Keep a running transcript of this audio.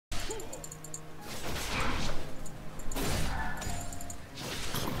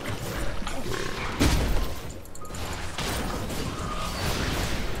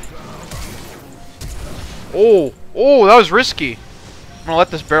Oh, oh, that was risky. I'm gonna let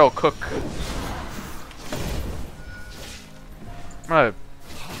this barrel cook. I'm gonna...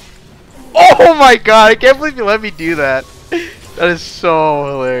 Oh my god, I can't believe you let me do that. That is so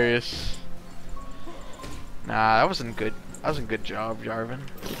hilarious. Nah, that wasn't good. That was a good job, Jarvan.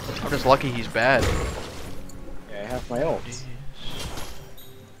 I'm just lucky he's bad. Yeah, I have my ult.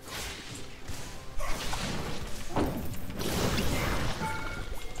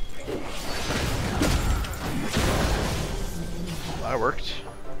 That worked.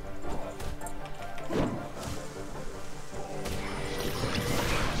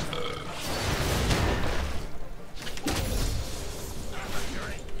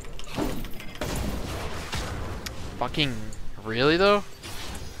 Fucking really though?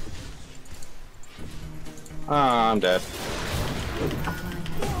 I'm dead.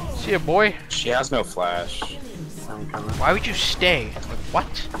 See ya, boy. She has no flash. Why would you stay?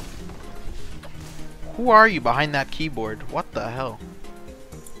 What? Who are you behind that keyboard? What the hell?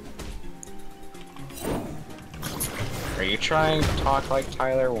 Are you trying to talk like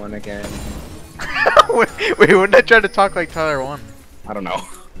Tyler 1 again? wait, wouldn't I try to talk like Tyler 1? I don't know.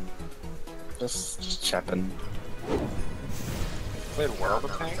 Just checking. Played World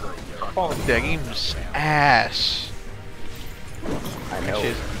of Tanks? Oh, That game's ass. I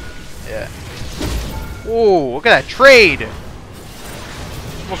know. Yeah. Ooh, look at that trade!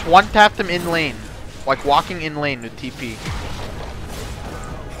 Almost one-tapped him in lane. Like walking in lane with TP.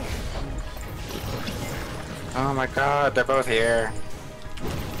 Oh my god, they're both here.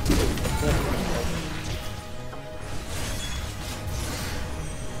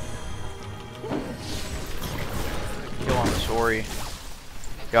 Kill on Sori.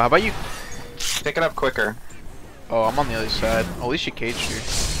 Yo, how about you? Pick it up quicker. Oh, I'm on the other side. Oh, at least you caged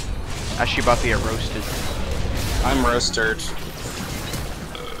her. Actually about to get roasted. I'm roasted.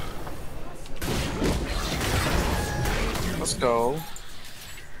 Let's go.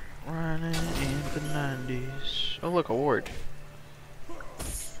 Running in the 90s. Oh, look, a ward.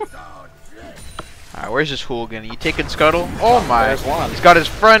 Alright, where's this hooligan? You taking Scuttle? Oh my. There's one. He's got his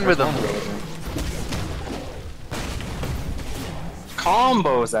friend with him.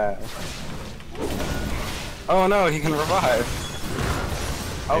 Combos that. Oh no, he can revive.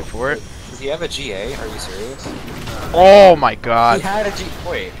 Wait for it. Does he have a GA? Are you serious? Oh my god. He had a G.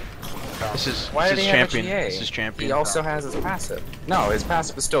 Wait. This is Why did he have champion. a GA? This is champion. He also has his passive. No, his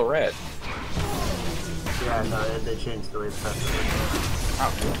passive is still red. Yeah, no, they changed the way it's passive.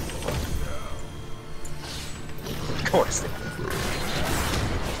 Oh. Of course.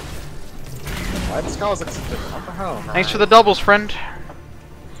 Why the skulls look so different? What the hell? Thanks for the doubles, friend.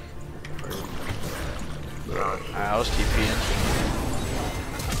 I was TPing.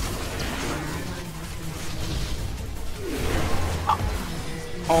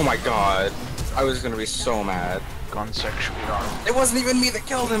 Oh my god. I was gonna be so mad. Gone sexual. It wasn't even me that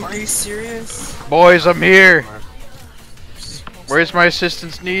killed him, are you serious? Boys, I'm here. Where's my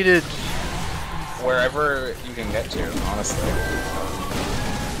assistance needed? Wherever you can get to, honestly.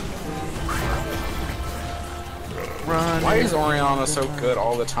 Run. Why is Orianna so good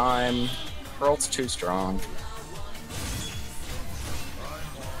all the time? Her ult's too strong.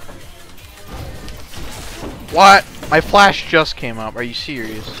 What? My flash just came up. Are you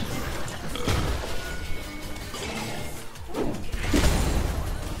serious?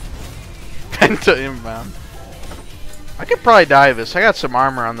 Penta inbound. I could probably die this. I got some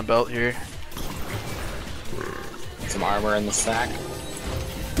armor on the belt here. Some armor in the sack.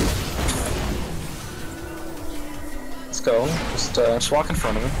 Let's go. Just walk in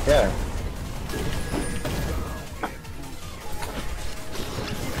front of him. Yeah.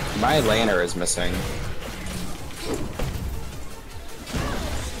 My laner is missing.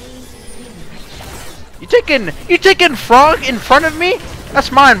 You taking frog in front of me?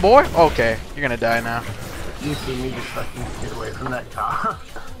 That's mine, boy. Okay, you're gonna die now. You see me just fucking get away from that car.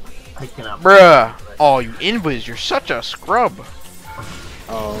 Picking up. Bruh. Oh, you invis, you're such a scrub.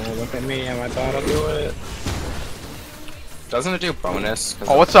 Oh, look at me, I'm about to do it. Doesn't it do bonus?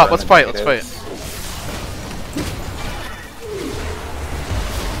 Oh, what's up? Let's fight, let's fight.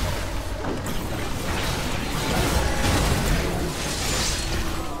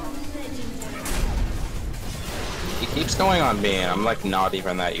 He keeps going on me, and I'm like not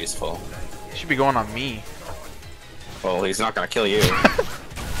even that useful. He should be going on me. Well, he's not gonna kill you.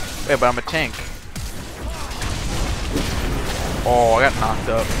 Wait, but I'm a tank. Oh, I got knocked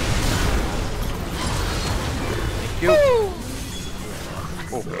up. Thank you. Oh.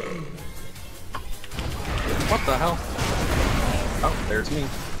 What the hell? Oh, there's me.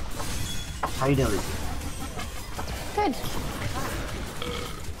 How you doing? Good.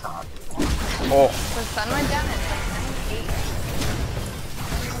 Todd. Oh, The sun went down at like 8.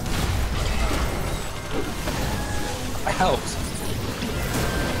 I helped.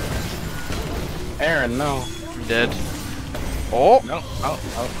 Aaron, no. I'm dead. Oh, No.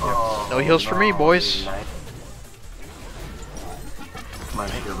 Oh, no heals for me, boys. My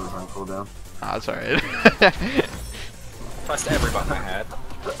shield was on cooldown. Ah, that's alright. Pressed every button I had.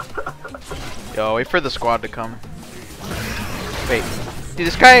 Yo, wait for the squad to come. Wait. Dude,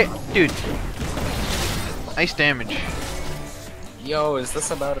 this guy... Dude. Nice damage. Yo, is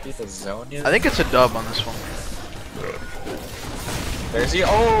this about to be the zone yet? I think it's a dub on this one. There's you.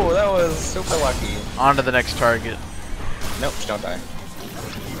 Oh, that was super lucky. On to the next target. Nope, just don't die.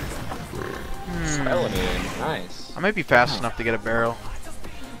 Spelling, nice. I might be fast enough to get a barrel.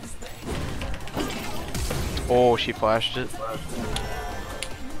 Oh, she flashed it.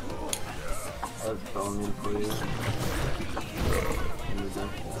 That's filming for you.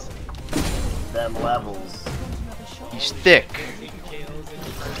 Them levels. He's thick.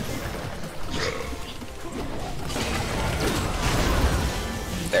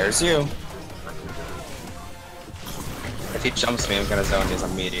 There's you. If he jumps me, I'm gonna zone his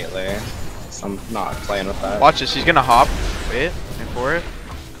immediately. So I'm not playing with that. Watch this, he's gonna hop. Wait for it.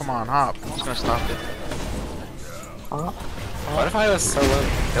 Come on, hop. I'm just gonna stop it. What if I was so low to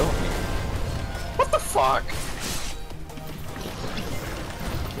kill me? What the fuck?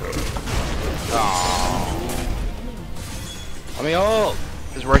 Oh. Let me ult.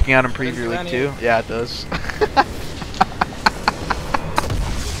 It's working out in Preview League too. Yeah, it does.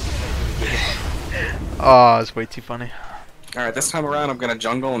 Oh, it's way too funny. Alright, this time around I'm gonna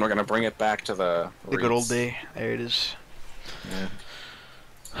jungle and we're gonna bring it back to the The good old roots. day. There it is.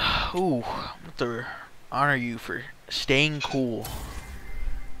 Yeah. Ooh, I want to honor you for staying cool.